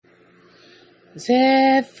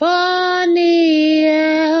Zefaniel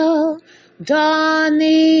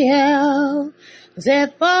Daniel,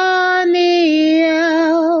 Zefaniel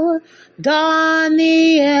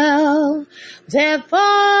Daniel, Zefaniel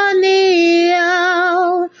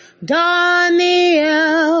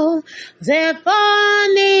Daniel, Zefaniel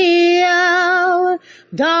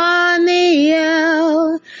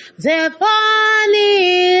Daniel, Zefaniel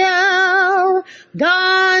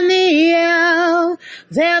Daniel,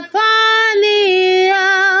 Zefaniel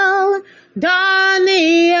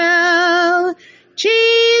Daniel.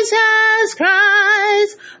 Jesus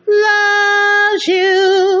Christ loves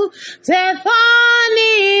you. Zefaniel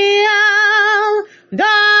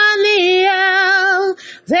Daniel,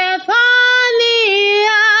 Zefaniel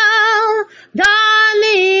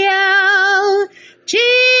Daniel.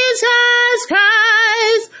 Jesus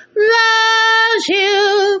Christ loves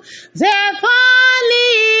you. Zefaniel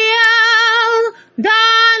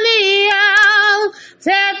Daniel,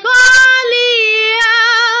 Zefaniel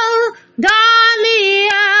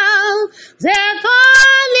Daniel, Zefaniel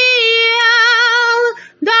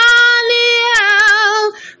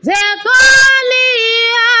Daniel, Zefaniel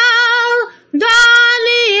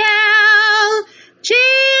Daniel.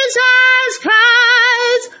 Jesus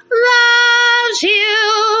Christ loves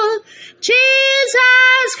you.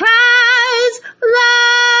 Jesus Christ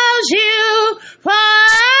loves you forevermore.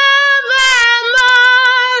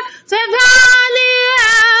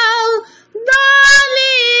 Zefaniel Daniel.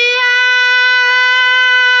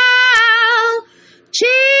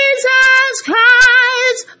 Jesus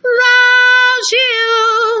Christ loves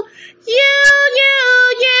you. You.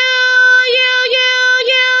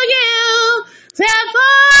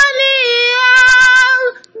 Zefaniel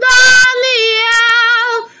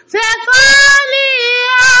Daniel, Zefaniel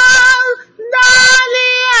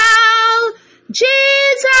Daniel.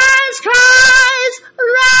 Jesus Christ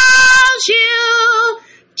loves you.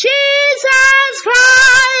 Jesus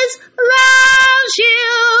Christ loves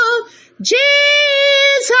you.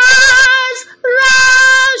 Jesus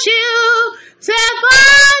loves you. Zefaniel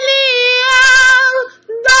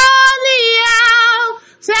Daniel,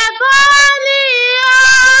 Zefaniel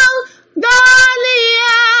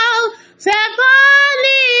Daniel,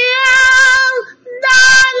 Zefaniel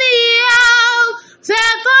Daniel,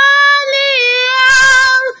 Zefaniel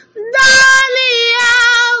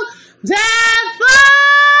Daniel, Zefaniel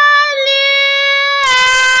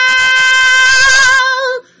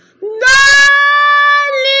Daniel.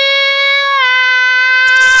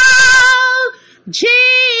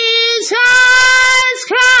 Jesus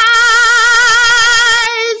Christ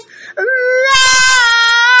loves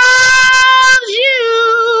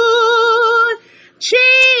you.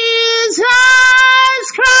 Jesus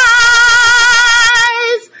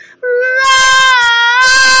Christ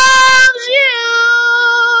loves you.